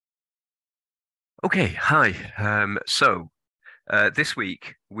Okay, hi. This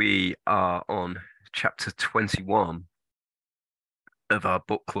week we are on chapter 21 of our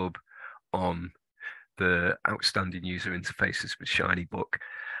book club on the outstanding user interfaces with Shiny book.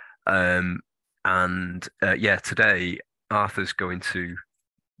 And today Arthur's going to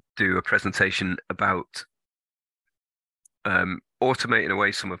do a presentation about automating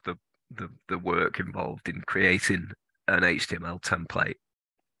away some of the work involved in creating an HTML template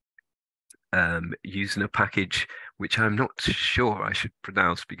using a package which I'm not sure I should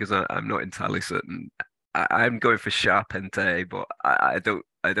pronounce because I'm not entirely certain. I'm going for charpente, but I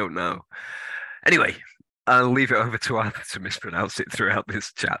don't know. Anyway, I'll leave it over to Arthur to mispronounce it throughout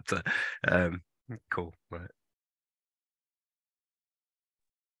this chapter. Um, cool. Right.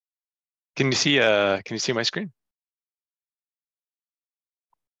 Can you see my screen?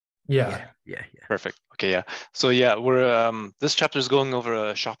 Yeah, Yeah. yeah, yeah. Perfect. Okay, yeah. So yeah, we're this chapter is going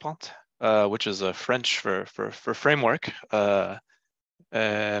over charpente, which is a French for framework. Um,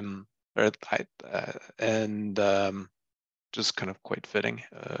 or I, and Just kind of quite fitting.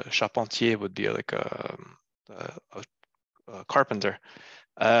 Charpentier would be like a carpenter.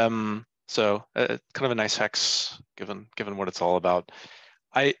 Kind of a nice hex given what it's all about.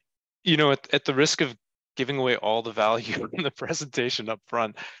 I, at the risk of giving away all the value in the presentation up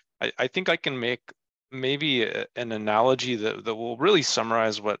front, I think I can make maybe an analogy that will really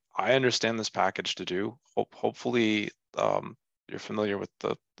summarize what I understand this package to do. Hopefully, you're familiar with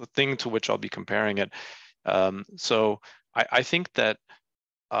the thing to which I'll be comparing it. I think that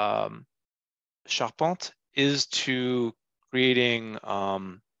Charpente is to creating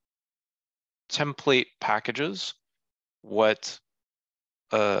template packages what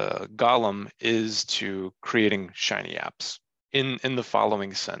Golem is to creating Shiny apps in the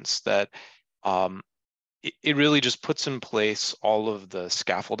following sense that it really just puts in place all of the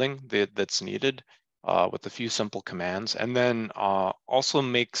scaffolding that's needed with a few simple commands, and then also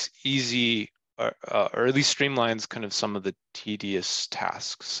makes easy or at least streamlines kind of some of the tedious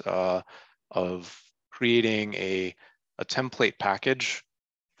tasks of creating a template package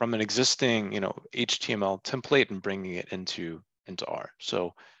from an existing HTML template and bringing it into R.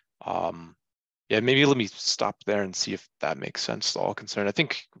 So yeah, maybe let me stop there and see if that makes sense to all concerned. I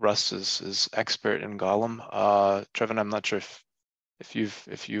think Russ is expert in Golem. Trevin, I'm not sure if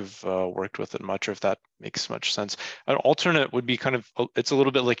you've worked with it much or if that makes much sense. An alternate would be kind of, it's a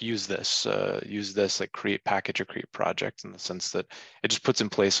little bit like use this like create package or create project, in the sense that it just puts in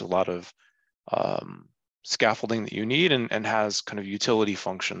place a lot of scaffolding that you need and has kind of utility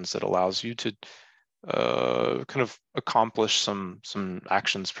functions that allows you to kind of accomplish some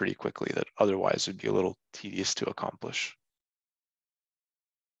actions pretty quickly that otherwise would be a little tedious to accomplish.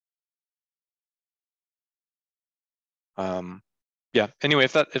 Yeah. Anyway,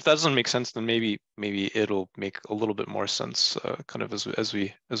 if that doesn't make sense, then maybe it'll make a little bit more sense, kind of as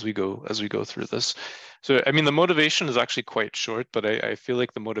we go through this. So I mean, the motivation is actually quite short, but I feel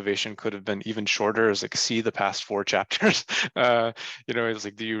like the motivation could have been even shorter. As like, see the past 4 chapters. It's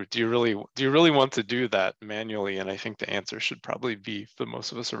like, do you really want to do that manually? And I think the answer should probably be, for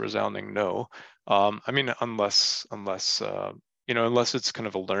most of us, a resounding no. I mean, unless it's kind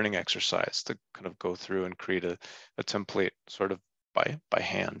of a learning exercise to kind of go through and create a template sort of by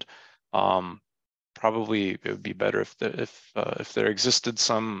hand. Probably it would be better if there existed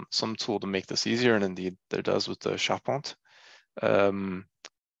some tool to make this easier, and indeed there does with the charpente. And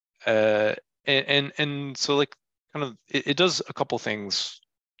so, like, kind of it does a couple things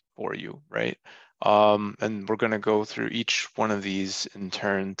for you, right? And we're going to go through each one of these in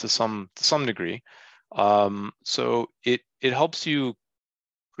turn to some degree. So it helps you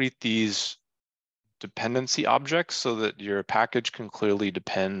create these dependency objects so that your package can clearly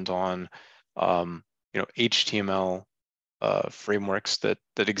depend on HTML frameworks that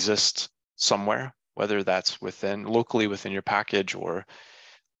exist somewhere, whether that's locally within your package or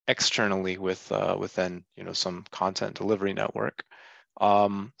externally within some content delivery network.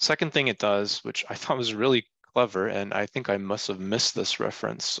 Second thing it does, which I thought was really clever, and I think I must have missed this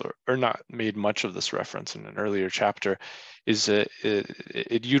reference or not made much of this reference in an earlier chapter, is that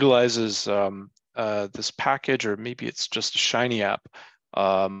it utilizes this package, or maybe it's just a Shiny app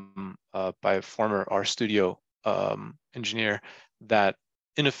by a former RStudio engineer, that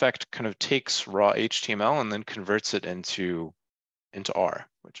in effect kind of takes raw HTML and then converts it into R,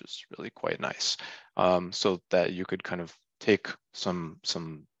 which is really quite nice. So that you could kind of take some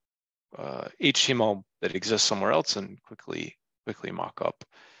HTML that exists somewhere else and quickly mock up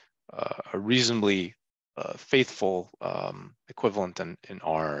a reasonably faithful equivalent in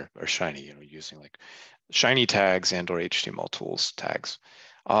R or Shiny, using like Shiny tags and or HTML tools tags.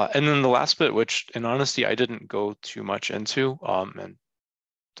 And then the last bit, which in honesty I didn't go too much into, and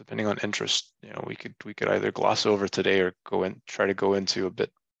depending on interest, we could either gloss over today or try to go into a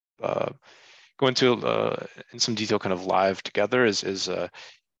bit, go into in some detail kind of live together, is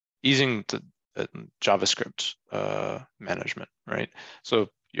easing the JavaScript management, right? So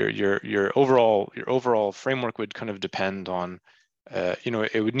your overall framework would kind of depend on,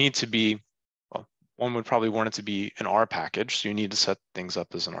 it would need to be, well, one would probably want it to be an R package, so you need to set things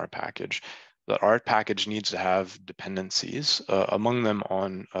up as an R package. That R package needs to have dependencies among them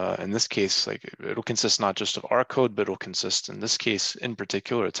on, in this case, like it'll consist not just of R code, but it'll consist, in this case, in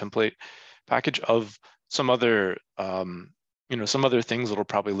particular, a template package of some other some other things that'll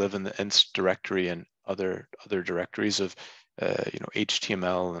probably live in the inst directory and other directories of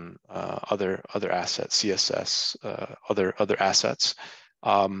HTML and other assets, CSS, other assets.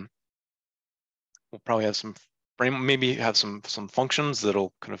 We'll probably have maybe have some functions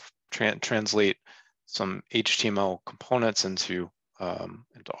that'll kind of translate some HTML components into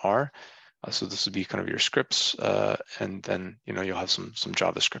R. So this would be kind of your scripts, and then you'll have some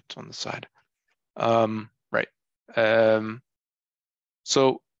JavaScript on the side. Right.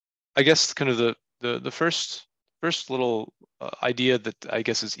 So I guess kind of the first little idea that I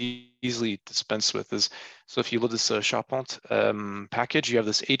guess is easily dispensed with is, so if you load this charpente package, you have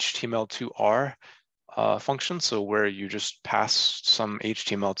this HTML2R function, so where you just pass some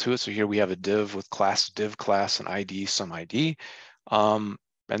HTML to it. So here we have a div with div class and ID, some ID. And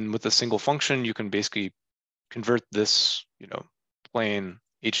with a single function, you can basically convert this, plain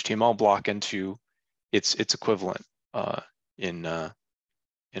HTML block into its equivalent in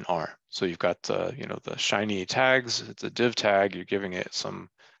R. So you've got the shiny tags. It's a div tag. You're giving it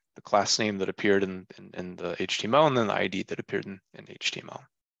the class name that appeared in the HTML, and then the ID that appeared in HTML.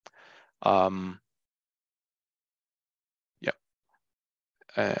 Yep.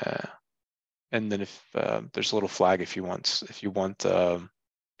 And then if there's a little flag if you want to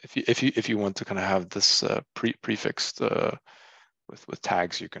kind of have this prefixed with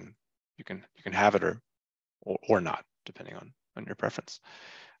tags, you can have it or not, depending on your preference.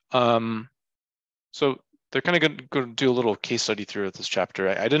 So they're kind of going to do a little case study through this chapter.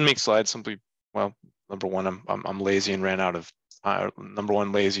 I didn't make slides simply, well, number one, I'm lazy and ran out of number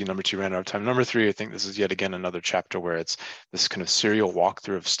one, lazy. Number two, ran out of time. Number three, I think this is yet again another chapter where it's this kind of serial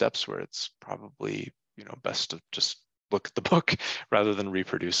walkthrough of steps, where it's probably best to just look at the book rather than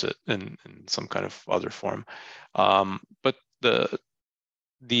reproduce it in some kind of other form. But the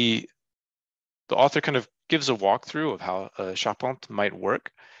author kind of gives a walkthrough of how a charpente might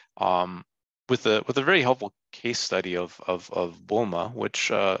work, with a very helpful case study of Bulma,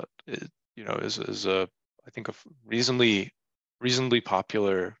 which is I think a reasonably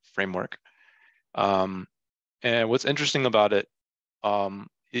popular framework. And what's interesting about it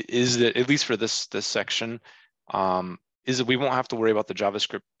is that, at least for this section, is that we won't have to worry about the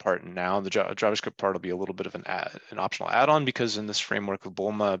JavaScript part now. The JavaScript part will be a little bit of an optional add-on, because in this framework of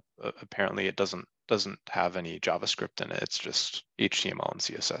Bulma, apparently it doesn't have any JavaScript in it. It's just HTML and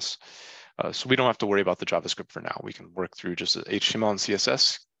CSS. So we don't have to worry about the JavaScript for now. We can work through just HTML and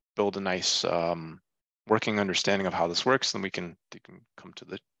CSS, build a nice working understanding of how this works, then we can come to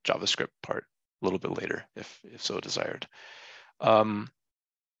the JavaScript part a little bit later, if so desired. Right.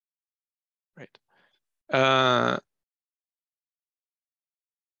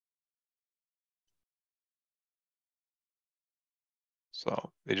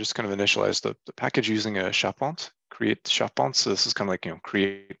 So they just kind of initialize the package using a charpente, create charpente. So this is kind of like,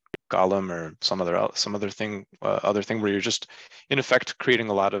 create Golem or some other thing where you're just in effect creating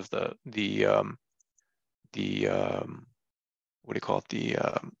a lot of the what do you call it,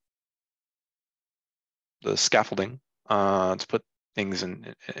 the scaffolding to put things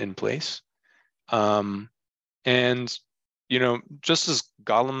in place. And just as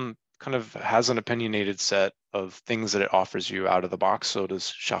Golem kind of has an opinionated set of things that it offers you out of the box, so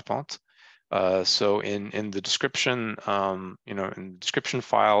does charpente. So in the description, in the description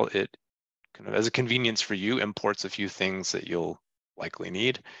file, it kind of, as a convenience for you, imports a few things that you'll likely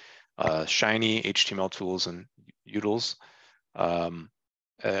need: Shiny, HTML tools, and utils. And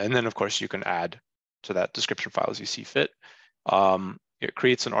then, of course, you can add to that description file as you see fit. It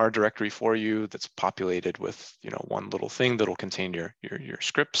creates an R directory for you that's populated with one little thing that'll contain your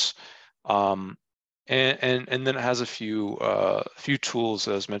scripts. And then it has a few tools,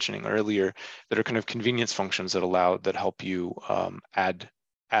 as I was mentioning earlier, that are kind of convenience functions that help you add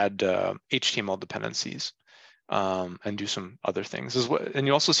HTML dependencies and do some other things as well. And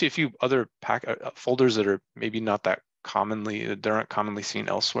you also see a few other folders that are maybe not that they aren't commonly seen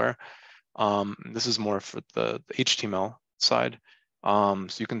elsewhere. This is more for the HTML side. So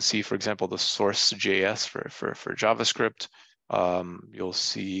you can see, for example, the source JS for JavaScript. You'll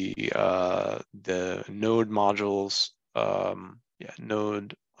see the node modules,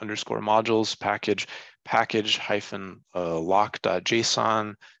 node underscore modules package hyphen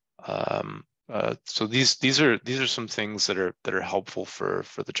lock.json. So these are some things that are helpful for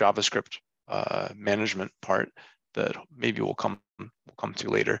the JavaScript management part that maybe we'll come to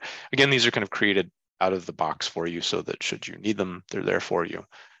later. Again, these are kind of created out of the box for you, so that should you need them, they're there for you.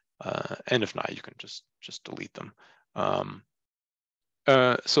 And if not, you can just delete them.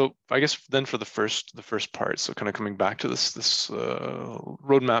 So I guess then for the first part, so kind of coming back to this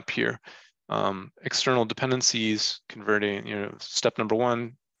roadmap here, external dependencies, converting, step number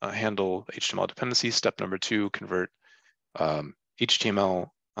one, handle HTML dependencies. Step number two, convert HTML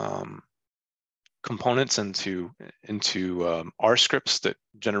components into R scripts that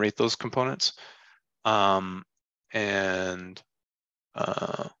generate those components. And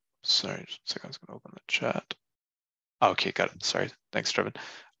sorry, just a second, I was going to open the chat. Okay, got it. Sorry, thanks, Trevin.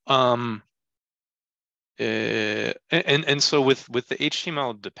 And so with the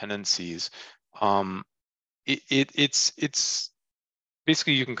HTML dependencies, it's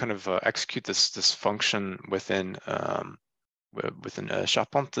basically you can kind of execute this function within a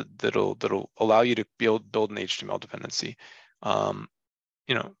charpente that'll allow you to build an HTML dependency. For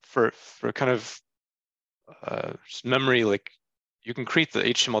kind of memory, like you can create the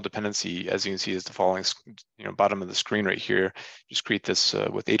HTML dependency, as you can see, is the following, bottom of the screen right here. Just create this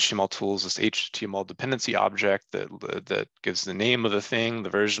with HTML tools, this HTML dependency object that gives the name of the thing, the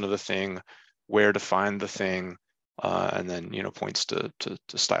version of the thing, where to find the thing, and then points to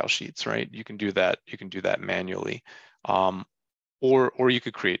style sheets, right? You can do that. You can do that manually, or you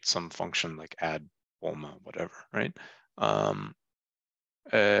could create some function like add Bulma, whatever, right? Or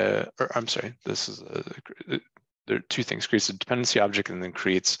I'm sorry, this is there are two things: creates a dependency object and then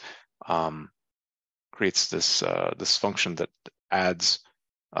creates this function that adds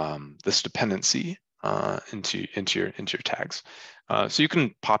this dependency into your tags. So you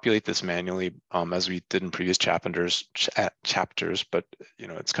can populate this manually as we did in previous chapters, but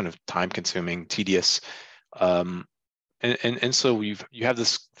it's kind of time consuming, tedious. And so you have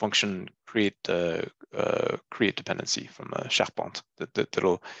this function create dependency from a charpente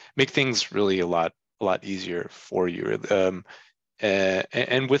that'll make things really a lot easier for you.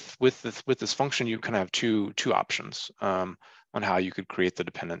 And with this function, you can have two options on how you could create the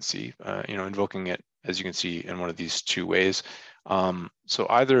dependency. Invoking it, as you can see, in one of these two ways. So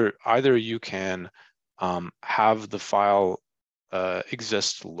either you can have the file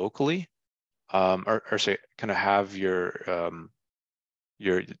exist locally, or say kind of have your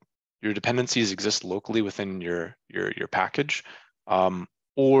dependencies exist locally within your package,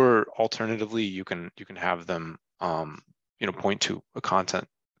 or alternatively you can have them point to a content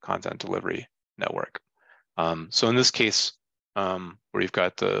delivery network. So in this case, where you've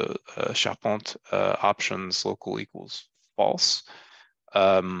got the charpente options local equals false,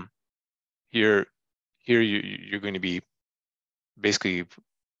 here you're going to be basically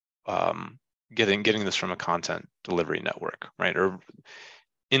getting this from a content delivery network, right? Or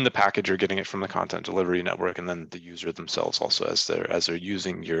in the package, you're getting it from the content delivery network, and then the user themselves also, as they're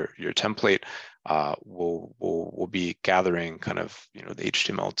using your template, will be gathering kind of the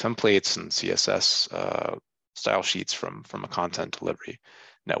HTML templates and CSS style sheets from a content delivery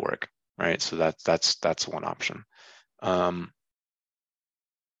network, right? So that's one option. And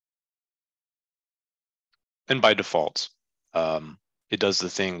by default, it does the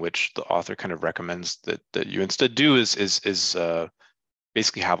thing which the author kind of recommends that you instead do is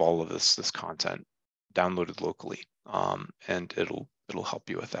basically have all of this content downloaded locally, and it'll help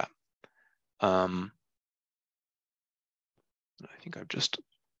you with that. I think I've just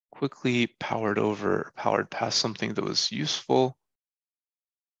quickly powered past something that was useful.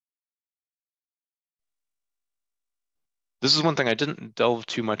 This is one thing I didn't delve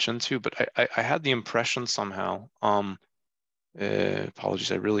too much into, but I had the impression somehow.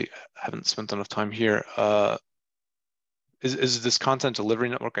 Apologies, I really haven't spent enough time here. Is this content delivery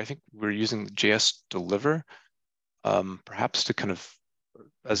network? I think we're using JS Deliver, perhaps to kind of,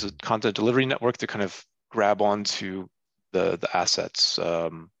 as a content delivery network, to kind of grab onto the assets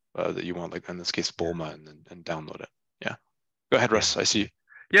that you want, like in this case, Bulma, and download it. Yeah. Go ahead, Russ. I see.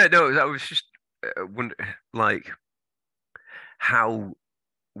 Yeah, no, that was just like how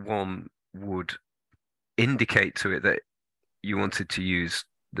one would indicate to it that you wanted to use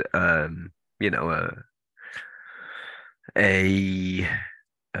the, a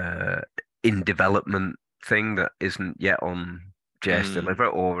in development thing that isn't yet on JS Deliver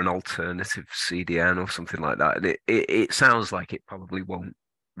or an alternative CDN or something like that. And it sounds like it probably won't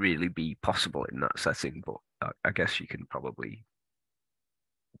really be possible in that setting, but I guess you can probably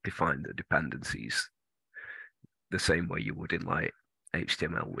define the dependencies the same way you would in like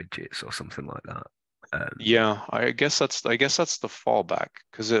HTML widgets or something like that. Yeah, I guess that's the fallback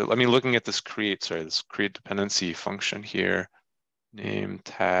because I mean, looking at this create dependency function here, name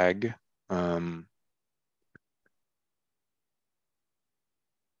tag.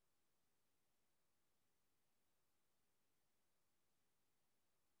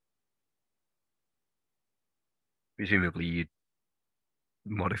 Presumably you'd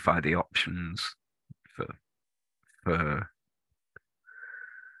modify the options for for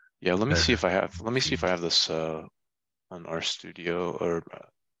Yeah, let me see if I have things. this on RStudio or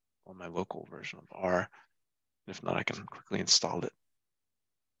on my local version of R. If not, I can quickly install it.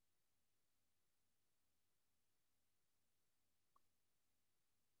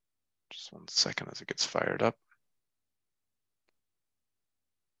 Just 1 second as it gets fired up.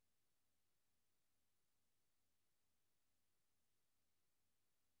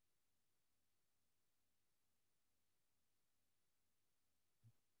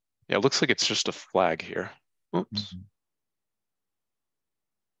 Yeah, it looks like it's just a flag here. Oops. Mhm.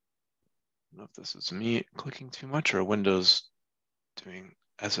 I don't know if this is me clicking too much or Windows doing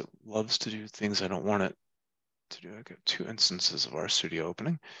as it loves to do things I don't want it to do. I got 2 instances of RStudio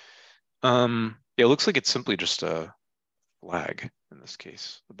opening. Yeah, it looks like it's simply just a flag in this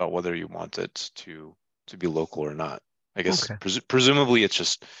case about whether you want it to be local or not. I guess Okay. presumably it's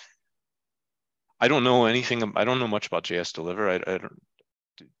just I don't know anything. I don't know much about JS Deliver. I don't.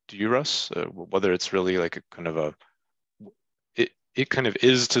 Do you, Russ? Whether it's really like a kind of a it kind of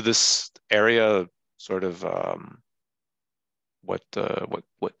is to this area sort of what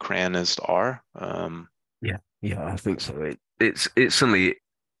CRAN is to R. Yeah, I think so. It's certainly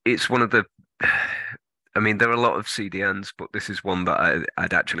it's one of the. I mean, there are a lot of CDNs, but this is one that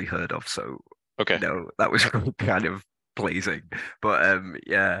I'd actually heard of. So, Okay. that was kind of pleasing. But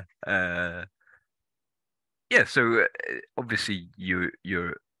yeah. So obviously you're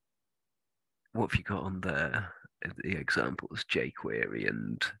what have you got on there? The examples jQuery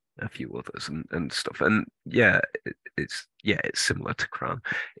and a few others and stuff. And yeah, it's similar to Cran.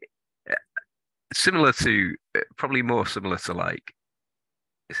 Similar to probably more similar to like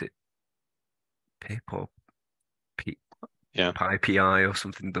is it pip or P, Yeah. PyPI or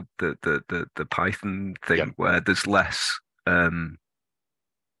something, the Python Yep. thing where there's less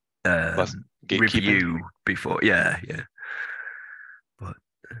Less gatekeeping. review before. Yeah. But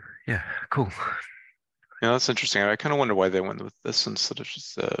yeah, cool. Yeah, that's interesting. I kind of wonder why they went with this instead of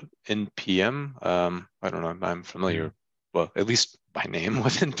just npm. I don't know. I'm Mm. familiar, well, at least by name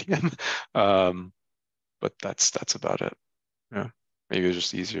with npm. Um, but that's about it. Yeah, maybe it's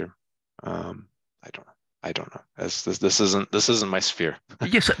just easier. I don't know. I don't know. This isn't my sphere.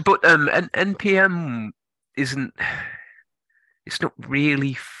 Yes, but NPM isn't. It's not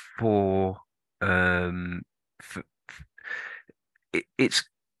really for um for, it's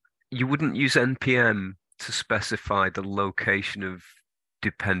you wouldn't use npm to specify the location of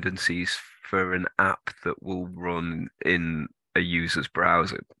dependencies for an app that will run in a user's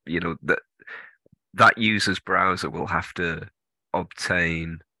browser. You know that user's browser will have to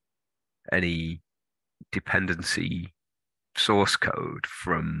obtain any dependency source code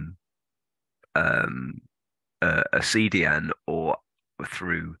from um, a CDN or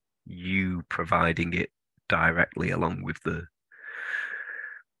through you providing it directly along with the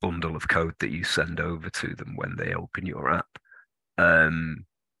bundle of code that you send over to them when they open your app. Um,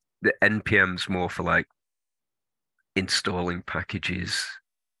 the NPM's more for like installing packages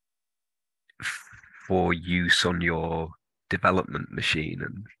for use on your development machine,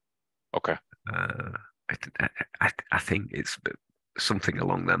 and Okay, uh, I think it's something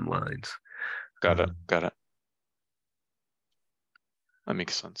along them lines. got it. Um, Got it. That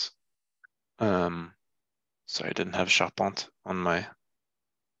makes sense. Um, Sorry, I didn't have charpente on my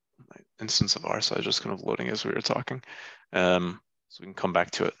instance of R, so I was just kind of loading as we were talking. So we can come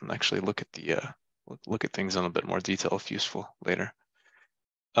back to it and actually look at the look at things in a bit more detail if useful later.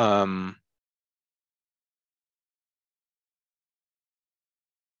 Um,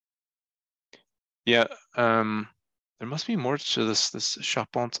 yeah, there must be more to this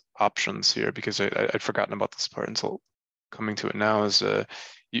charpente options here because I'd forgotten about this part until coming to it now. Is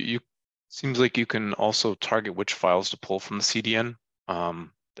you seems like you can also target which files to pull from the CDN.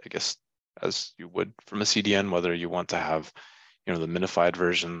 I guess as you would from a CDN, whether you want to have the minified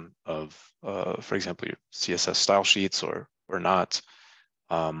version of, for example, your CSS style sheets or not.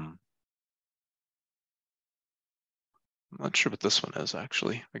 Um, I'm not sure what this one is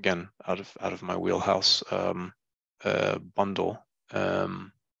actually. Again, out of my wheelhouse. Bundle.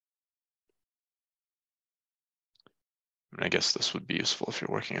 I guess this would be useful if you're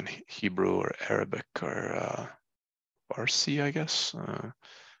working in Hebrew or Arabic or Farsi, I guess.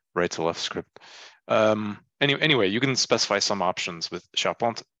 Right to left script. Anyway, you can specify some options with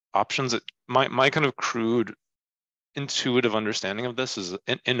charpente options. My kind of crude intuitive understanding of this is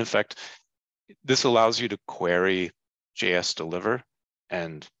in effect, this allows you to query JS deliver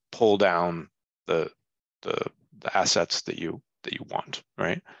and pull down the assets that you want,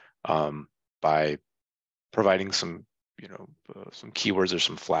 right? By providing some some keywords or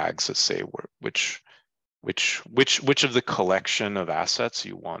some flags that say which of the collection of assets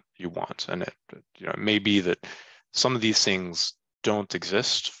you want, and it it may be that some of these things don't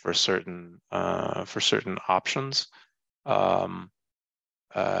exist for certain options. So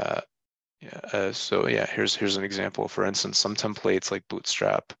yeah, here's an example. For instance, some templates like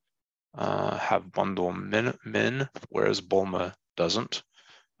Bootstrap have bundle min, whereas Bulma doesn't.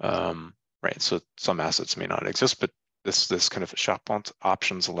 Right, so some assets may not exist, but this kind of charpente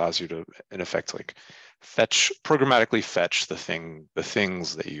options allows you to, in effect, like programmatically fetch the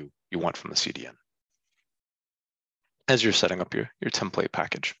things that you want from the CDN as you're setting up your template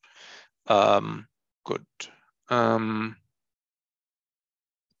package. Good.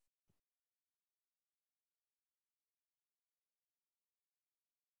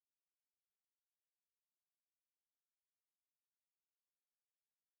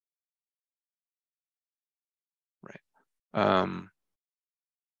 Right.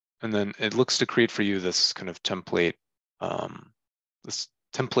 And then it looks to create for you this kind of template, this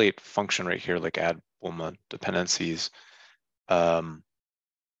template function right here, like add Bulma dependencies. Yeah,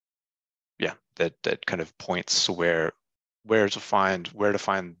 that kind of points where to find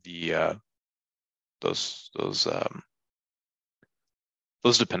the those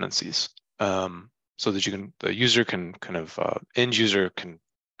dependencies, so that the user can kind of end user can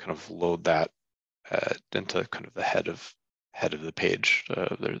kind of load that into kind of the head of the page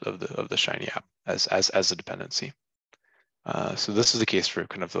of the Shiny app as a dependency. So this is the case for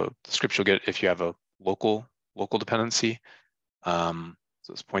kind of the script you'll get if you have a local dependency. So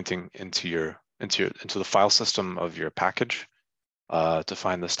it's pointing into the file system of your package to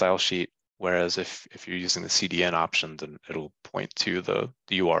find the style sheet. Whereas if you're using the CDN option, then it'll point to the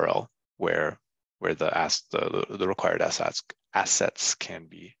URL where the required assets can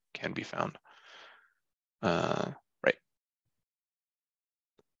be found. Right.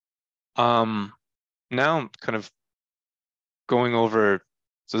 Now kind of going over,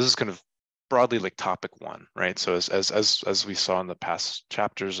 so this is kind of broadly like topic one, right? So as we saw in the past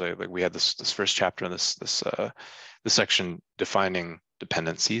chapters, like we had this first chapter in this section defining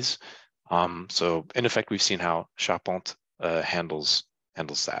dependencies. So in effect, we've seen how charpente handles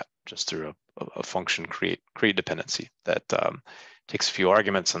that just through a function create dependency that takes a few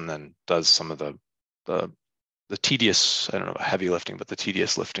arguments and then does some of the tedious, I don't know, heavy lifting, but the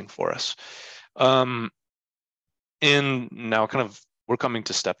tedious lifting for us. And now kind of we're coming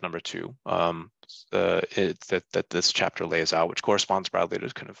to step number 2 that this chapter lays out, which corresponds broadly to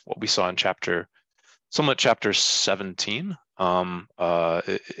kind of what we saw in chapter 17,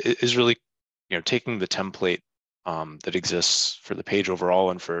 is really taking the template that exists for the page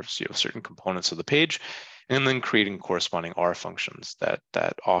overall and for certain components of the page, and then creating corresponding R functions that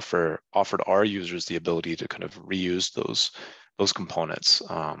offered our users the ability to kind of reuse those components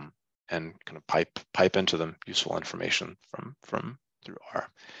and kind of pipe into them useful information from through R.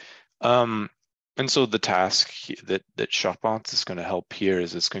 And so the task that charpente is going to help here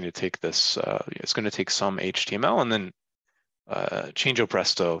is it's going to take this, it's going to take some HTML and then change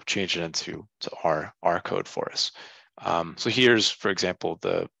presto, change it into R code for us. So here's, for example,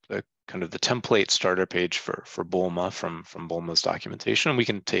 the kind of the template starter page for Bulma from Bulma's documentation. And we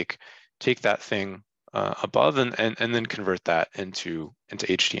can take that thing above and then convert that into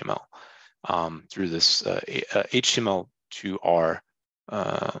HTML through this HTML to R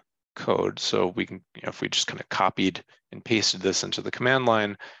code. So we can, if we just kind of copied and pasted this into the command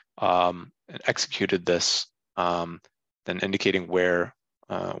line and executed this, then indicating where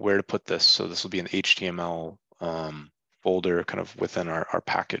to put this. So this will be an HTML folder kind of within our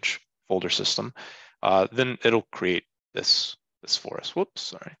package folder system. Then it'll create this for us. Whoops,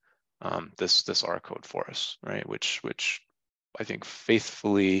 sorry. This R code for us, right? Which I think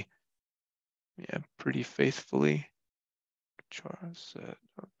faithfully, pretty faithfully.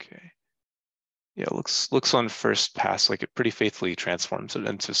 Okay. Yeah, looks on first pass like it pretty faithfully transforms it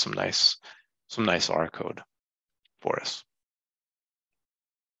into some nice R code for us.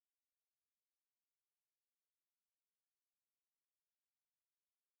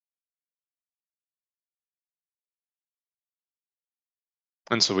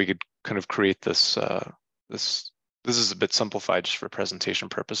 And so we could kind of create this, this is a bit simplified just for presentation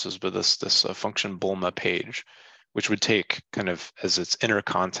purposes, but this function Bulma page, which would take kind of as its inner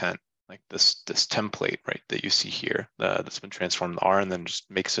content, like this template, right, that you see here, that's been transformed to R, and then just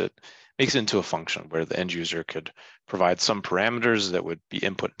makes it into a function where the end user could provide some parameters that would be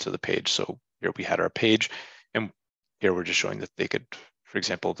input into the page. So here we had our page, and here we're just showing that they could, for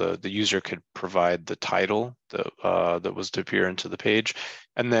example, the user could provide the title that was to appear into the page,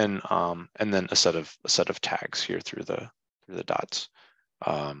 and then a set of tags here through the dots.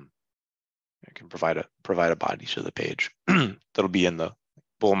 It can provide a body to the page that'll be in the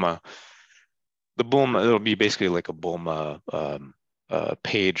Bulma. The Bulma, it'll be basically like a Bulma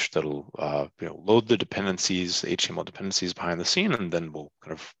page that'll load the dependencies, the HTML dependencies behind the scene, and then we'll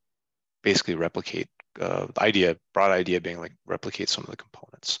kind of basically replicate the broad idea being like replicate some of the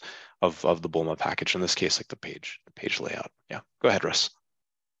components of the Bulma package. In this case, like the page layout. Yeah, go ahead, Russ.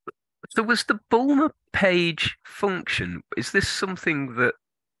 So was the Bulma page function, is this something that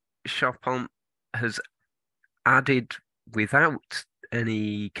Charpente has added without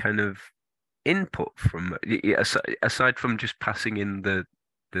any kind of input from, aside from just passing in the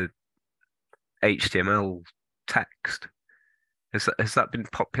HTML text? Has that been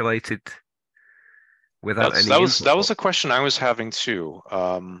populated without any That input? was a question I was having too.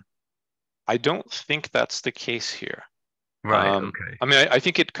 I don't think that's the case here. Right, okay. I mean, I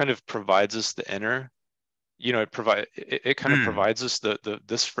think it kind of provides us the inner, it kind of Hmm, provides us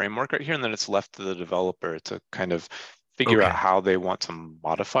this framework right here, and then it's left to the developer to kind of figure out okay. how they want to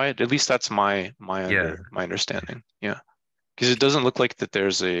modify it. At least that's my Yeah. understanding. Yeah, because it doesn't look like that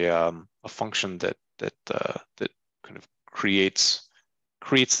there's a function that kind of creates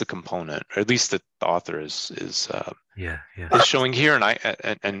the component, or at least that the author Yeah, yeah. is showing here.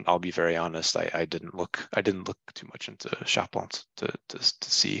 And I'll be very honest, I didn't look too much into Chaplin to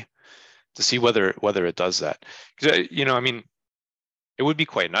see whether it does that. Because I mean, it would be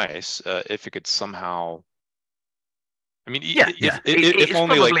quite nice if it could somehow. I mean, Yeah, yeah. if It's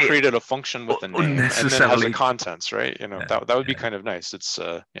only like probably created a function with a name and then has a unnecessarily. contents, right? Yeah, That would be yeah. kind of nice. It's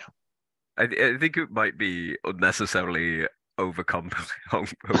yeah. I think it might be unnecessarily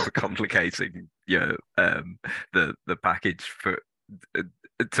overcomplicating, the package for uh,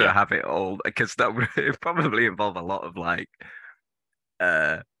 to Yeah. have it all, because that would probably involve a lot of like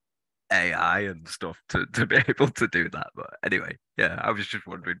uh AI and stuff to be able to do that. But anyway, yeah, I was just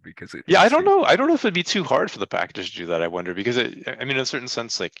wondering because Yeah, it I don't seemed. know. I don't know if it'd be too hard for the package to do that. I wonder because I mean, in a certain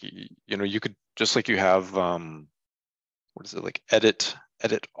sense, like you could just like you have what is it like edit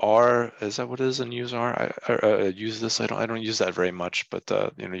R? Is that what it is in use R? Use this. I don't use that very much, but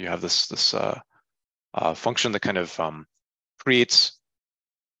you have this function that kind of creates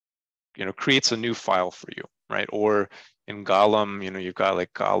creates a new file for you, right? Or in Golem, you've got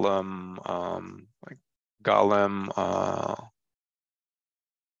like Golem Golem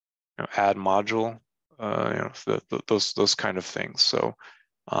add module, those kind of things. So,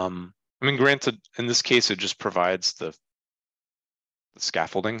 I mean, granted, in this case, it just provides the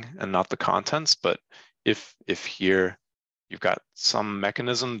scaffolding and not the contents. But if here you've got some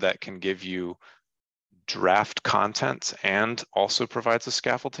mechanism that can give you draft content and also provides the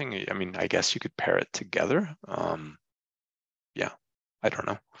scaffolding, I mean, I guess you could pair it together. Yeah, I don't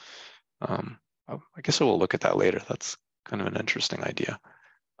know. I guess I will look at that later. That's kind of an interesting idea.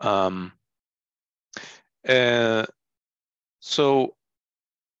 Um, uh, so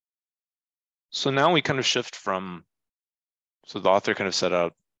now we kind of shift from, so the author kind of set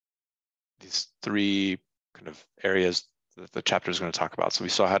out these three kind of areas that the chapter is going to talk about. So we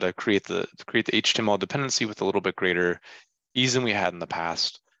saw how to create the HTML dependency with a little bit greater ease than we had in the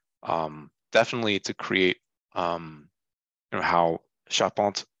past. Definitely to create how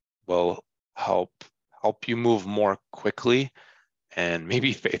Charpente will help you move more quickly and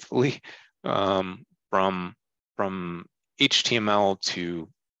maybe faithfully from HTML to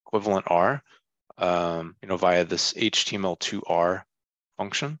equivalent R, via this HTML2R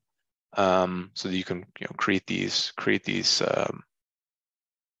function, so that you can create these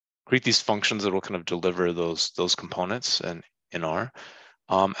functions that will kind of deliver those components and in R.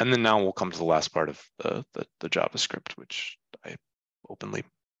 And then now we'll come to the last part of the JavaScript, which I openly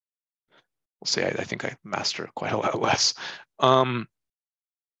will say I think I master quite a lot less.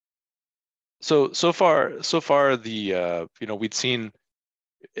 So far the we'd seen,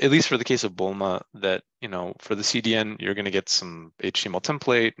 at least for the case of Bulma, that for the CDN you're going to get some HTML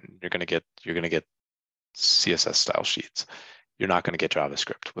template, you're going to get CSS style sheets. You're not going to get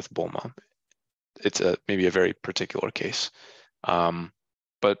JavaScript with Bulma. It's maybe a very particular case, but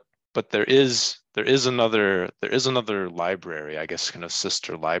there is there is another library, I guess, kind of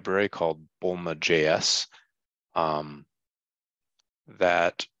sister library called Bulma.js,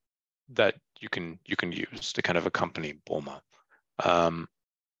 that you can use to kind of accompany Bulma.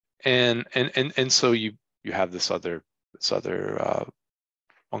 And so you have this other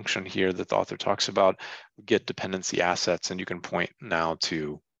function here that the author talks about, get dependency assets, and you can point now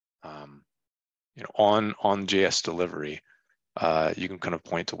to on JS delivery, you can kind of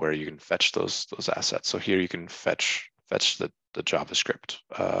point to where you can fetch those assets. So here you can fetch the JavaScript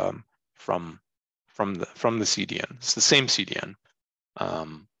from the CDN. It's the same CDN,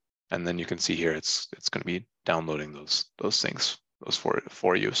 and then you can see here it's going to be downloading those things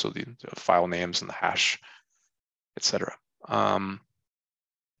for you. So the file names and the hash, etc.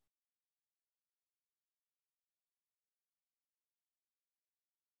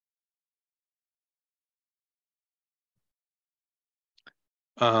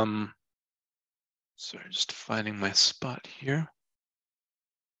 Sorry, just finding my spot here.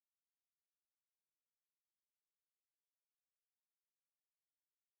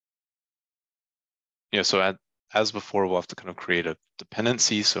 Yeah, so as before, we'll have to kind of create a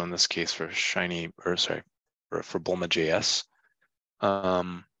dependency. So in this case, for for Bulma.js.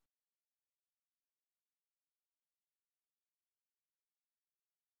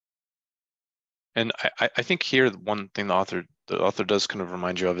 And I think here one thing the author does kind of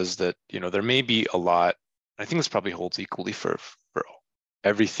remind you of is that there may be a lot. I think this probably holds equally for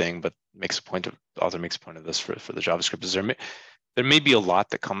everything, but the author makes a point of this for the JavaScript. Is there may be a lot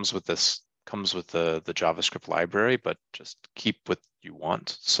that comes with the JavaScript library, but just keep what you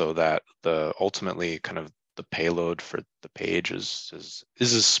want, so that ultimately kind of the payload for the page is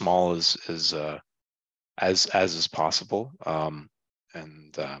as small as possible.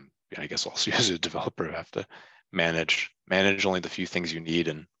 I guess also as a developer, you have to manage only the few things you need,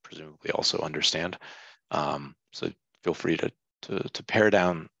 and presumably also understand. So feel free to pare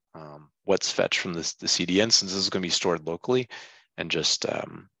down what's fetched from the CDN, since this is going to be stored locally, and just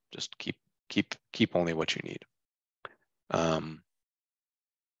keep only what you need.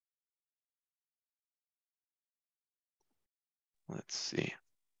 Let's see.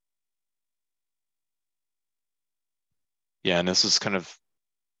 Yeah, and this is kind of,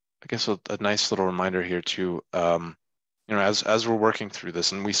 I guess, a nice little reminder here too. As we're working through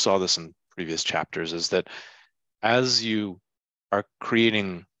this, and we saw this in previous chapters, is that as you are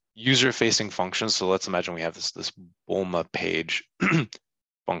creating user-facing functions, so let's imagine we have this Bulma page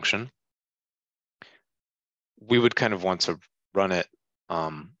function. We would kind of want to run it,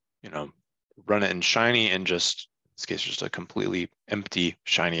 run it in Shiny, and just in this case, just a completely empty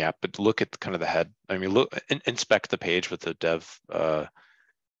Shiny app. But look at kind of the head. I mean, inspect the page with the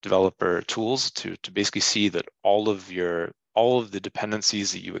developer tools to basically see that all of the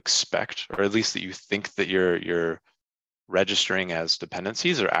dependencies that you expect, or at least that you think that you're registering as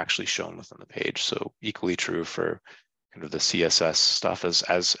dependencies, are actually shown within the page. So equally true for kind of the CSS stuff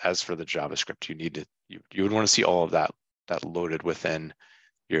as for the JavaScript. You would want to see all of that loaded within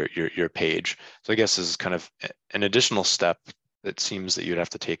your page. So I guess this is kind of an additional step that seems that you'd have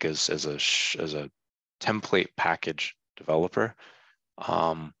to take as a template package developer.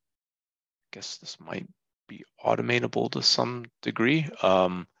 I guess this might be automatable to some degree.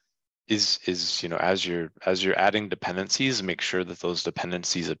 Is as you're adding dependencies, make sure that those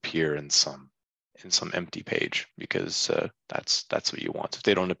dependencies appear in some empty page, because that's what you want. If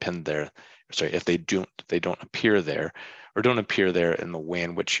they don't append there, if they don't appear there, or don't appear there in the way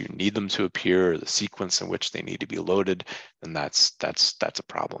in which you need them to appear, or the sequence in which they need to be loaded, then that's a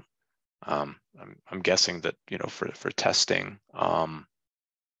problem. I'm guessing that for testing,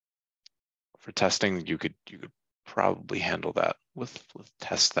 you could probably handle that with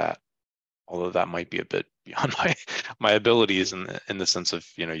test that. Although that might be a bit beyond my abilities in the sense of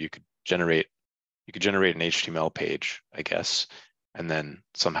you could generate an HTML page, I guess, and then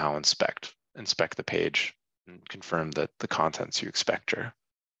somehow inspect the page and confirm that the contents you expect are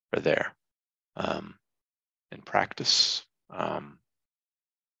there. In practice, I've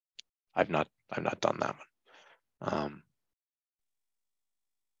not done that one.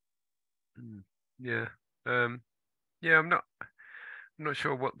 Yeah. Yeah, I'm not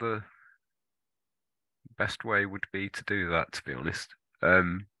sure what the best way would be to do that, to be honest.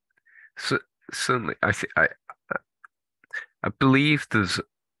 So certainly, I believe there's.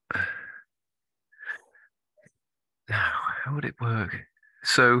 How would it work?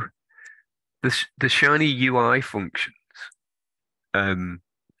 So the shinyUI functions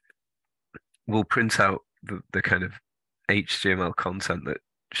will print out the kind of HTML content that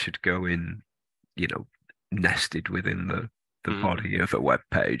should go in, nested within the body of a web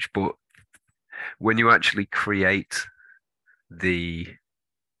page. But when you actually create the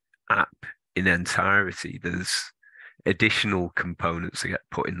app in entirety, there's additional components that get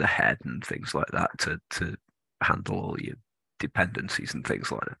put in the head and things like that to handle all your dependencies and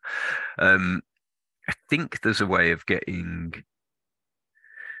things like that. I think there's a way of getting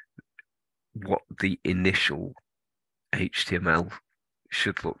what the initial HTML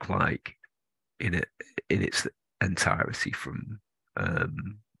should look like in it in its entirety from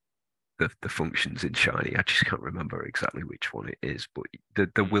the functions in Shiny. I just can't remember exactly which one it is, but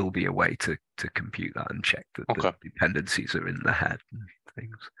there will be a way to compute that and check that the Okay. dependencies are in the head and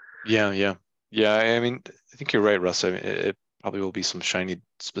things. Yeah. I mean, I think you're right, Russ. I mean, it probably will be some Shiny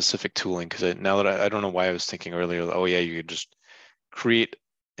specific tooling because now that I don't know why I was thinking earlier, oh yeah, you could just create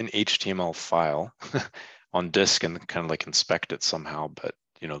an HTML file on disk and kind of like inspect it somehow. But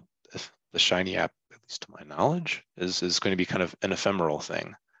if the Shiny app, at least to my knowledge, is going to be kind of an ephemeral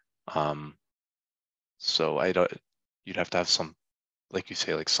thing. Um, so I don't. You'd have to have some, like you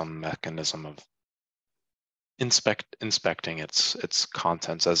say, like some mechanism of inspecting its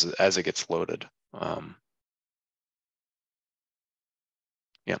contents as it gets loaded.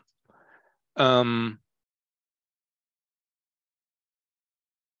 Yeah. Um,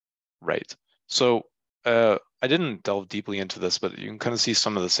 right. So I didn't delve deeply into this, but you can kind of see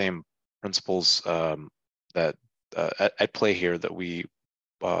some of the same principles that at play here that we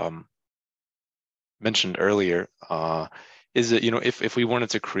um, mentioned earlier. Is that if we wanted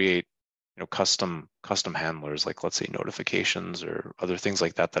to create custom handlers, like let's say notifications or other things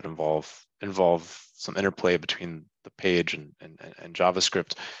like that that involve some interplay between the page and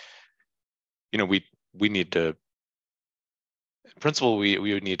JavaScript, we need to, in principle, we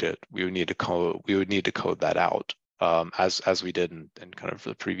would need to code that out, as we did in kind of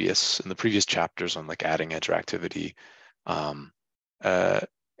the previous chapters on like adding interactivity. Um, uh,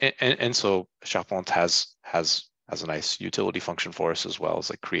 and so Charpente has a nice utility function for us as well as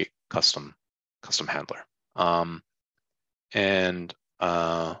like create custom handler. And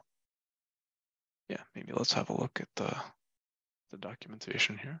yeah, maybe let's have a look at the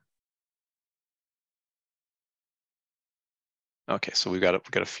documentation here. Okay, so we got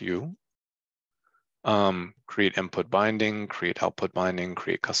a few. Create input binding, create output binding,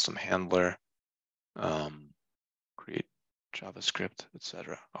 create custom handler, create JavaScript,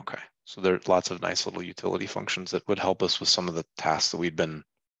 etc. Okay, so there are lots of nice little utility functions that would help us with some of the tasks that we've been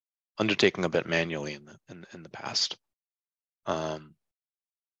undertaking a bit manually in the past.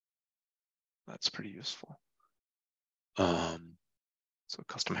 That's pretty useful. So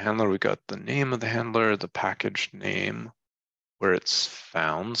custom handler, we got the name of the handler, the package name, where it's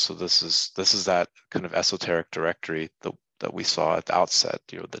found. So this is that kind of esoteric directory that we saw at the outset,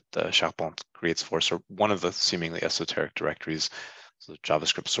 that Charpente creates for us, or one of the seemingly esoteric directories, so the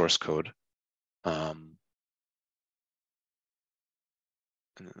JavaScript source code. And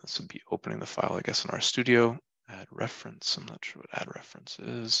then this would be opening the file, I guess, in RStudio. Add reference. I'm not sure what add reference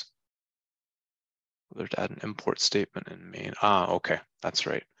is. Whether to add an import statement in main. Okay, that's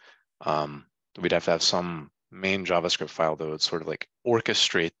right. We'd have to have some main JavaScript file that would sort of like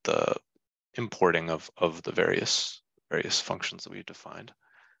orchestrate the importing of the various functions that we defined.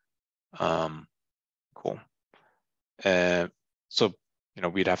 Cool. So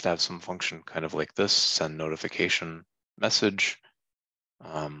we'd have to have some function kind of like this: send notification message,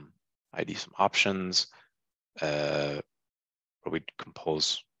 ID some options, where we'd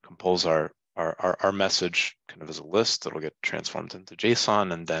compose our message kind of as a list that'll get transformed into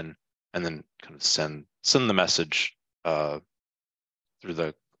JSON, and then kind of send the message through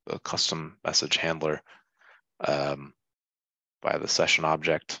the custom message handler by the session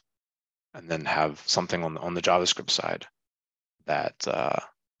object, and then have something on the JavaScript side that's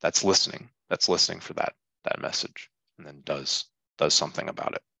listening for that message, and then does something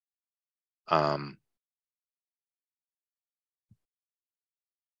about it.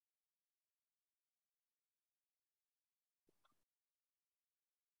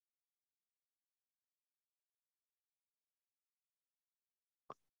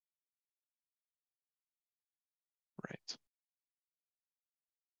 Right.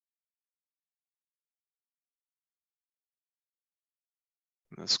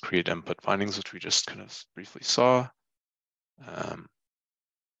 Let's create input findings, which we just kind of briefly saw. It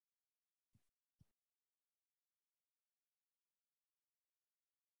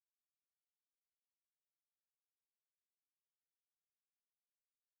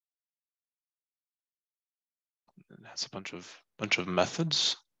has a bunch of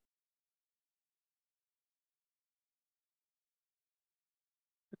methods.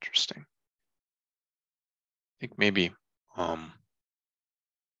 Interesting. I think maybe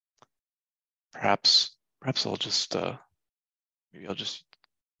perhaps I'll just maybe I'll just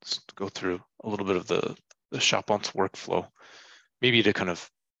go through a little bit of the charpente workflow, maybe to kind of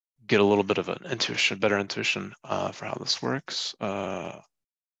get a little bit of an intuition, better intuition for how this works.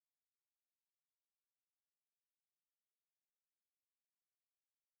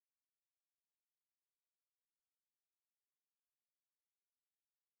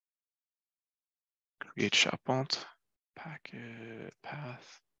 Create charpente, packet,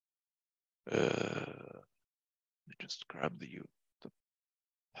 path. Let me just grab the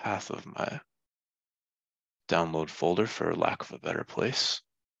path of my download folder for lack of a better place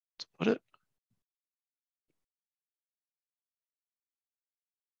to put it.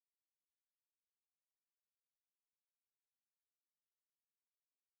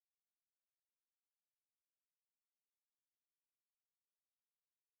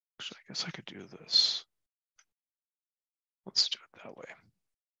 Actually, I guess I could do this. Let's do it that way.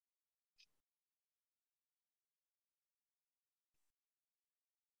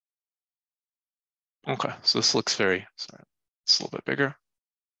 Okay, so this looks very, sorry, it's a little bit bigger.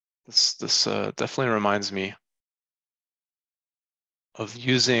 This definitely reminds me of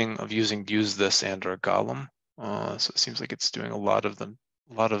using use this and or Golem. So it seems like it's doing a lot of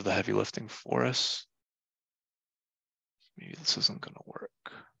the heavy lifting for us. Maybe this isn't going to work.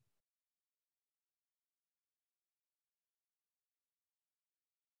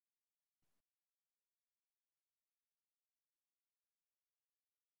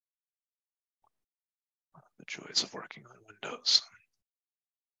 The joys of working on Windows.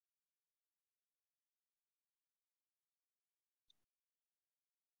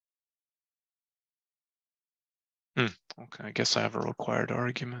 Okay, I guess I have a required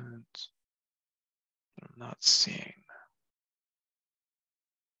argument that I'm not seeing.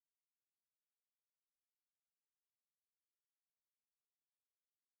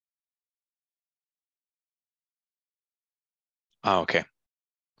 Oh, okay.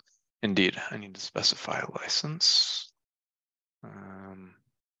 Indeed, I need to specify a license. I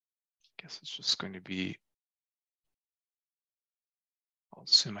guess it's just going to be, I'll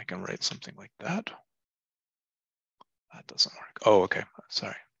assume I can write something like that. That doesn't work. Oh, okay,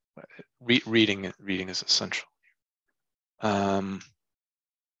 sorry. Reading is essential. I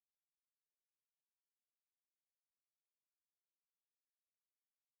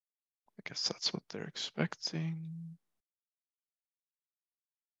guess that's what they're expecting.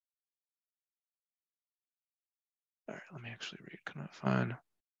 All right, let me actually read. Can I find?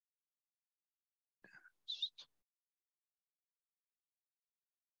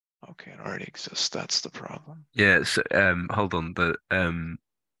 Okay, it already exists. That's the problem. Yeah, so, hold on.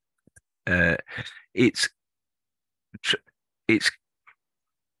 Uh, it's it's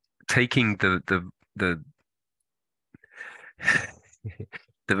taking the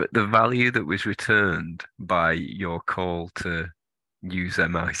the value that was returned by your call to use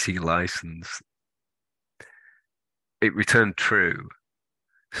MIT license. It returned true,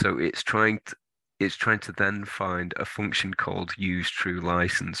 so it's trying to then find a function called use true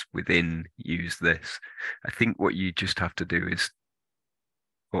license within use this. I think what you just have to do is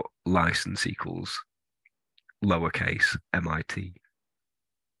put license equals lowercase MIT.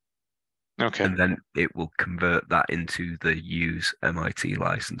 Okay. And then it will convert that into the use MIT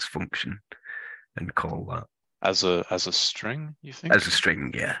license function and call that As a string, you as a think?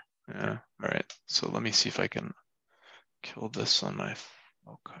 string. Yeah. Yeah. All right. So let me see if I can kill this on my.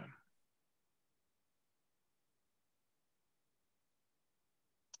 Okay.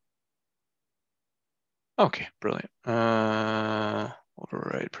 Okay, brilliant.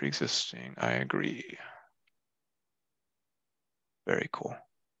 Override pre-existing. I agree. Very cool.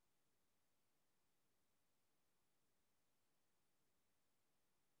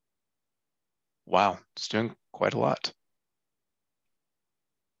 Wow, it's doing quite a lot.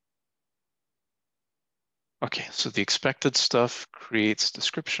 Okay, so the expected stuff creates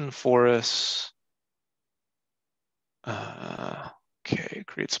description for us. Okay,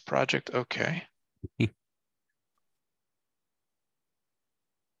 creates a project. Okay.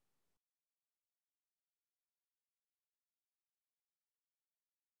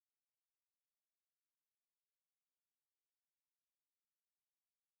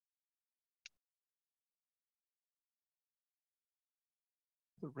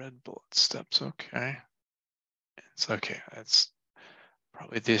 The red bullet steps. Okay. It's okay. That's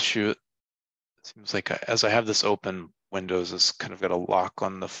probably the issue. It seems like as I have this open, Windows has kind of got a lock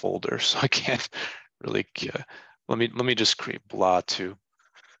on the folder, so I can't really. Let me just create blah too.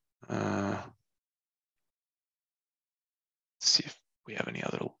 Let's see if we have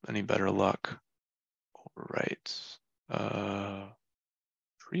any better luck. Overwrite.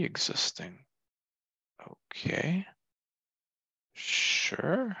 Pre-existing. Okay.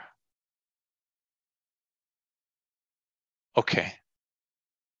 Sure. Okay.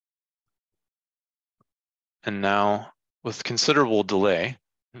 And now, with considerable delay,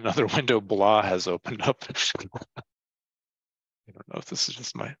 another window blah has opened up. I don't know if this is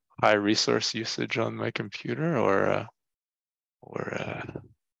just my high resource usage on my computer or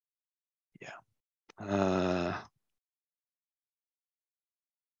yeah.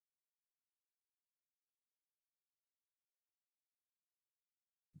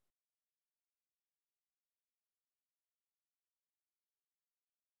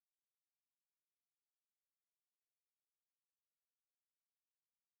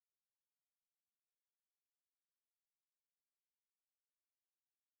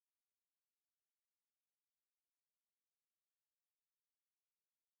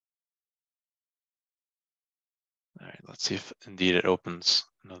 All right, let's see if indeed it opens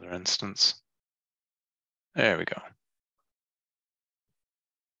another instance. There we go.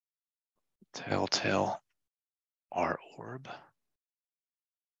 Telltale R orb.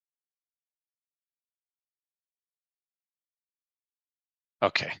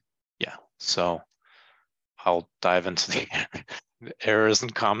 Okay, yeah. So I'll dive into the errors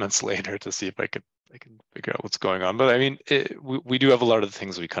and comments later to see if I can figure out what's going on. But I mean, we do have a lot of the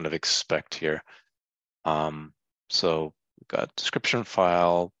things we kind of expect here. So we've got description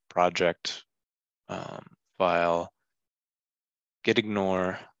file, project file, git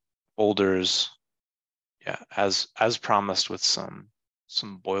ignore, folders. Yeah, as promised with some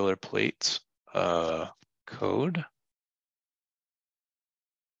boilerplate code.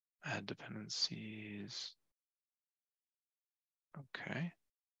 Add dependencies. Okay.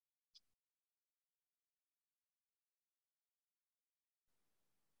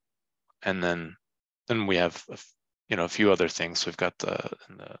 And then we have a few other things. So we've got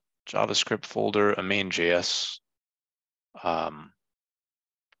in the JavaScript folder a main.js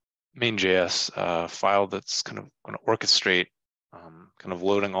file that's kind of going to orchestrate kind of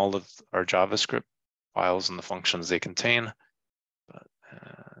loading all of our JavaScript files and the functions they contain. But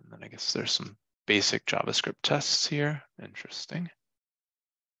and then I guess there's some basic JavaScript tests here. Interesting.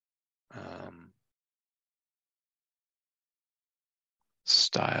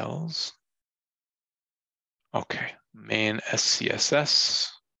 Styles. Okay, main SCSS.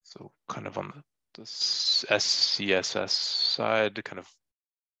 So kind of on the SCSS side to kind of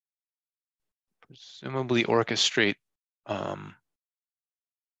presumably orchestrate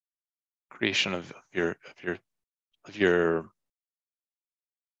creation of your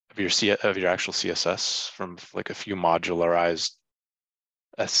actual CSS from like a few modularized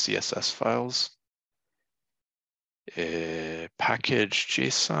SCSS files. Package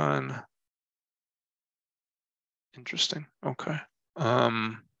JSON. Interesting. Okay.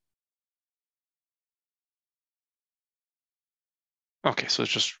 Okay, so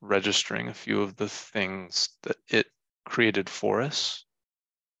it's just registering a few of the things that it created for us.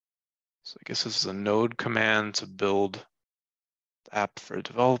 So I guess this is a node command to build the app for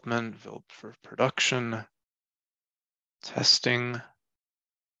development, build for production, testing,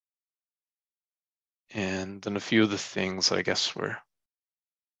 and then a few of the things I guess were,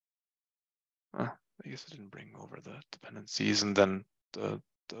 I guess I didn't bring over the dependencies, and then the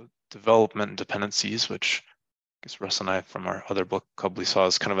development dependencies, which I guess Russ and I from our other book club we saw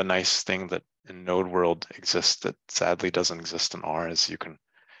is kind of a nice thing that in Node world exists that sadly doesn't exist in R, is you can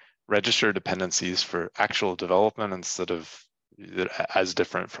register dependencies for actual development instead of as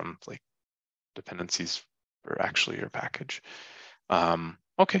different from like dependencies for actually your package.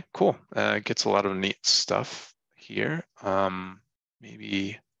 Okay, cool. Gets a lot of neat stuff here.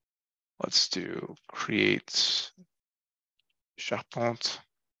 Maybe let's do create charpente,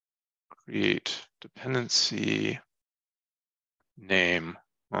 create dependency name.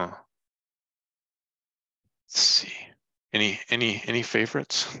 Let's see. Any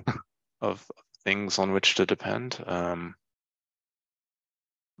favorites of things on which to depend? I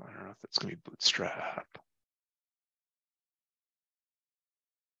don't know if it's gonna be Bootstrap.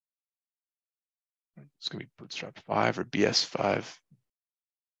 It's gonna be Bootstrap 5 or BS5.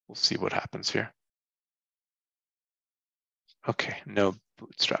 We'll see what happens here. Okay, no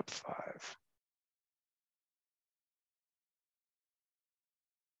Bootstrap 5.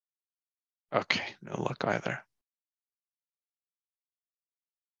 Okay, no luck either.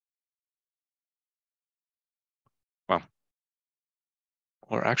 Well,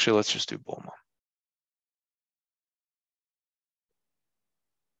 or actually, let's just do Bulma.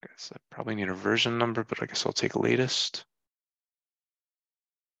 I guess I probably need a version number, but I guess I'll take latest.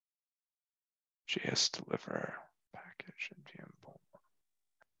 JS deliver package npm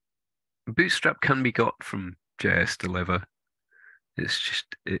Bulma. Bootstrap can be got from JS Deliver. It's just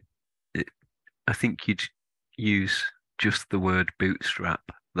it I think you'd use just the word bootstrap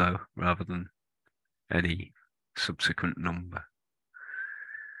though, rather than any subsequent number.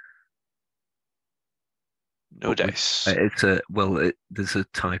 No But with dice. it's there's a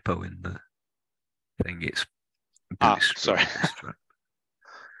typo in the thing. It's Sorry. bootstrap.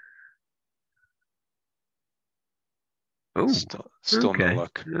 Oh, Still no okay,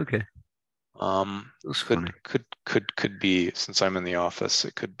 luck. okay. That's Could funny. could be, since I'm in the office,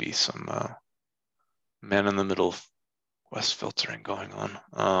 it could be some man in the middle West filtering going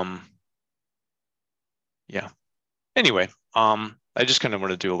on. Yeah. Anyway, I just kind of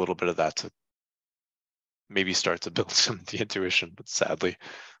want to do a little bit of that to maybe start to build some of the intuition, but sadly,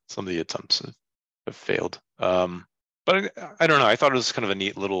 some of the attempts have failed. But I don't know. I thought it was kind of a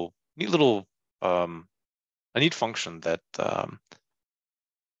neat little a neat function that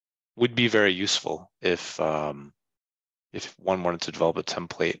would be very useful if one wanted to develop a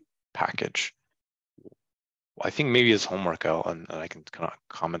template package. I think maybe as homework, and I can kind of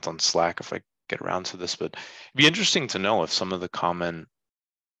comment on Slack if I get around to this, but it'd be interesting to know if some of the common,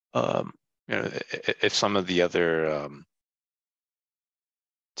 if some of the other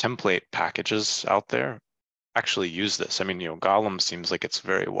template packages out there actually use this. I mean, Golem seems like it's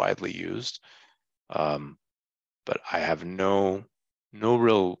very widely used, but I have no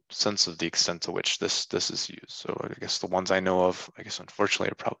real sense of the extent to which this is used. So I guess the ones I know of, I guess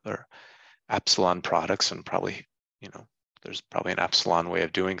unfortunately, are Epsilon products, and probably, there's probably an Epsilon way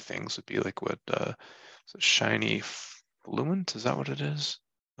of doing things. Would be like what shinyUI, is that what it is?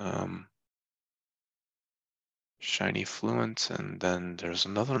 shinyUI, and then there's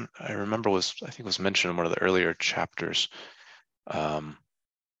another one I remember I think was mentioned in one of the earlier chapters of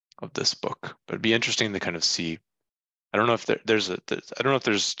this book. But it'd be interesting to kind of see. I don't know if I don't know if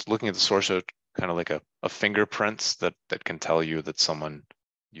there's, looking at the source code, kind of like a fingerprints that can tell you that someone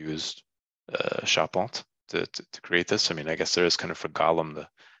used charpente to create this. I mean, I guess there is kind of for Golem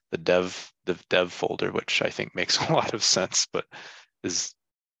the dev folder, which I think makes a lot of sense, but is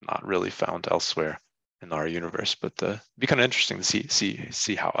not really found elsewhere in our universe. But it'd be kind of interesting to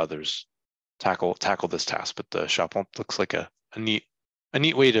see how others tackle this task. But the charpente looks like a neat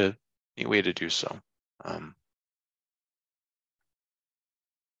way to do so.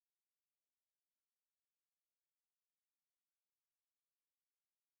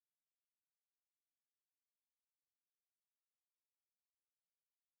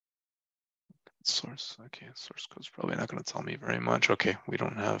 Source, okay, source code's probably not going to tell me very much. Okay, we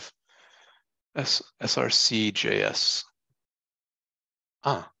don't have src.js.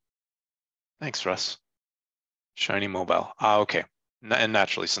 Thanks, Russ. Shiny Mobile. Okay. And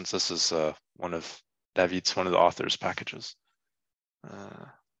naturally, since this is one of David's, one of the author's packages.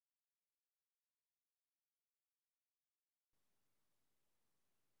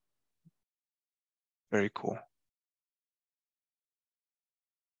 Very cool.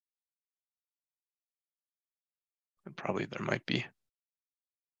 And probably there might be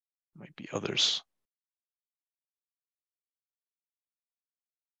others.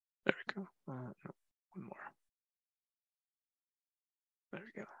 There we go. No, one more. There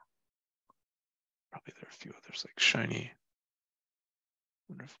we go. Probably there are a few others like Shiny. I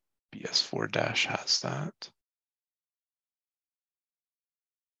wonder if BS4- has that.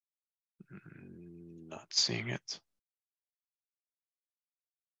 Not seeing it.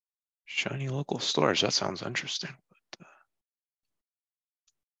 Shiny local storage. That sounds interesting. But,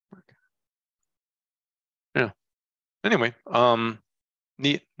 okay. Yeah. Anyway,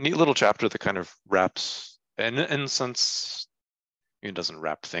 neat little chapter that kind of wraps, and since it doesn't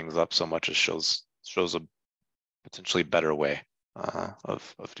wrap things up so much as shows a potentially better way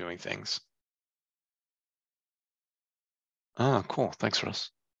of doing things. Cool. Thanks,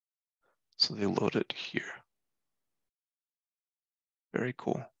 Russ. So they load it here. Very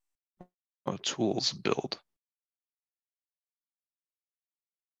cool. Oh, tools build.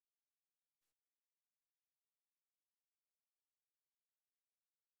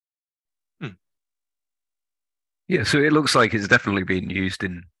 Yeah, so it looks like it's definitely being used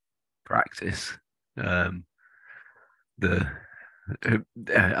in practice. Um, the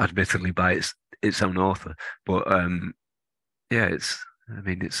admittedly by its own author, but yeah, I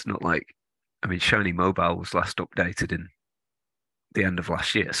mean, it's not like, I mean, Shiny Mobile was last updated in the end of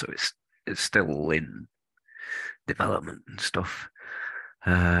last year, so it's still in development and stuff.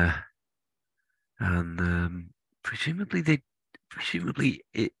 Uh, and presumably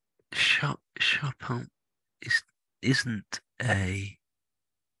it Charpente is isn't an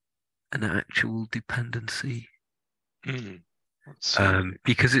actual dependency. Let's see.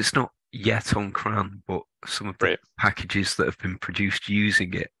 Because it's not yet on CRAN, but some of the Right. packages that have been produced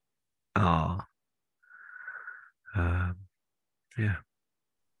using it are. Um, yeah,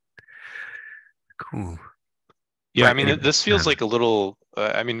 cool. Yeah, I Right. mean, Anyway, this feels like a little,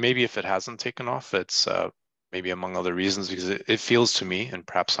 I mean, maybe if it hasn't taken off, it's maybe among other reasons because it feels to me, and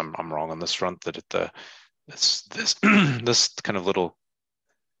perhaps I'm wrong on this front, that this this kind of little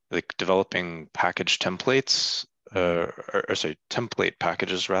like developing package templates, or sorry, template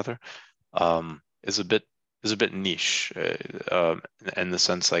packages rather, is a bit niche, in the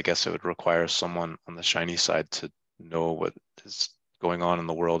sense, I guess it would require someone on the Shiny side to know what is going on in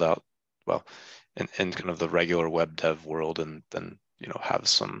the world out, well, in kind of the regular web dev world, and then, you know, have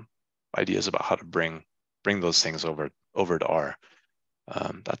some ideas about how to bring those things over to R.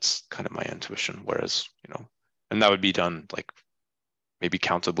 That's kind of my intuition. Whereas, you know, and that would be done like maybe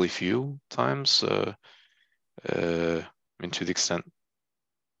countably few times. I mean, to the extent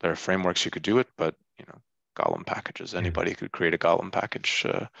there are frameworks you could do it, but you know, Golem packages, yeah, anybody could create a Golem package.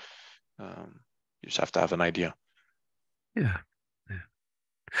 You just have to have an idea. yeah, yeah.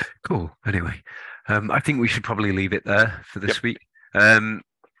 Cool. Anyway, I think we should probably leave it there for Yep. this week.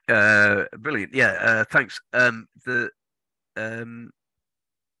 Brilliant. Yeah. Thanks. The um,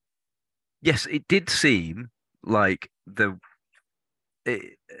 yes, it did seem like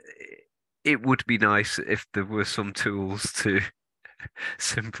it, it would be nice if there were some tools to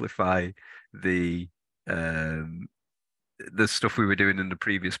simplify the um the stuff we were doing in the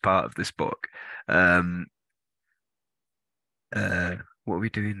previous part of this book. Um, what are we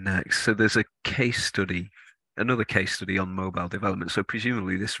doing next? So there's a case study, another case study on mobile development. So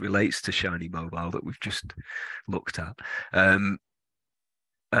presumably this relates to Shiny Mobile that we've just looked at,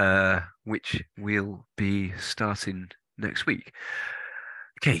 which we'll be starting next week.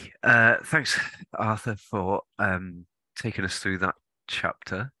 Okay, thanks, Arthur, for taking us through that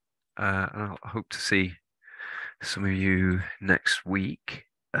chapter. And I hope to see some of you next week.